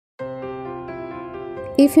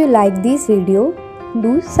If you like this video,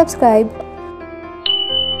 do subscribe.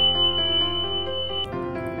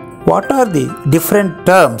 What are the different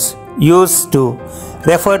terms used to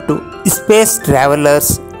refer to space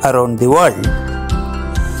travelers around the world?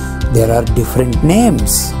 There are different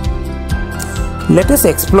names. Let us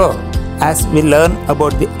explore as we learn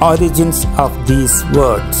about the origins of these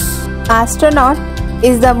words. Astronaut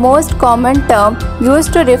is the most common term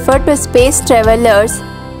used to refer to space travelers.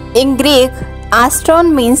 In Greek, άστρον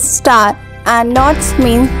means star and nauts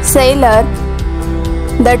means sailor.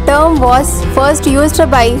 The term was first used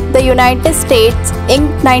by the United States in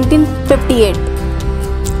 1958.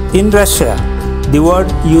 In Russia, the word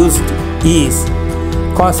used is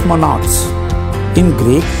cosmonauts. In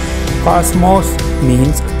Greek, cosmos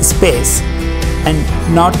means space and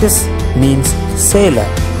nautis means sailor.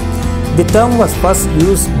 The term was first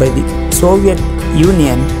used by the Soviet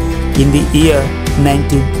Union in the year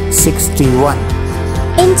 1961.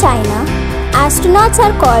 In China, astronauts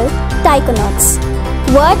are called taikonauts.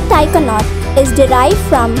 Word taikonaut is derived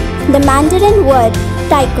from the Mandarin word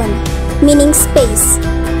taikon, meaning space.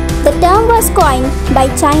 The term was coined by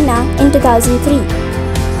China in 2003.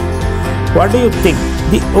 What do you think?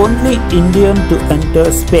 The only Indian to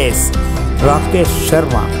enter space, Rakesh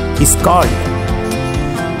Sharma, is called?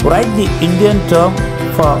 Write the Indian term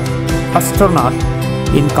for astronaut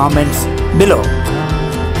in comments below.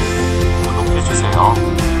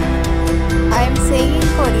 I am saying in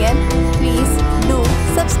Korean, please do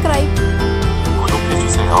subscribe.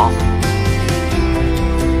 구독해주세요.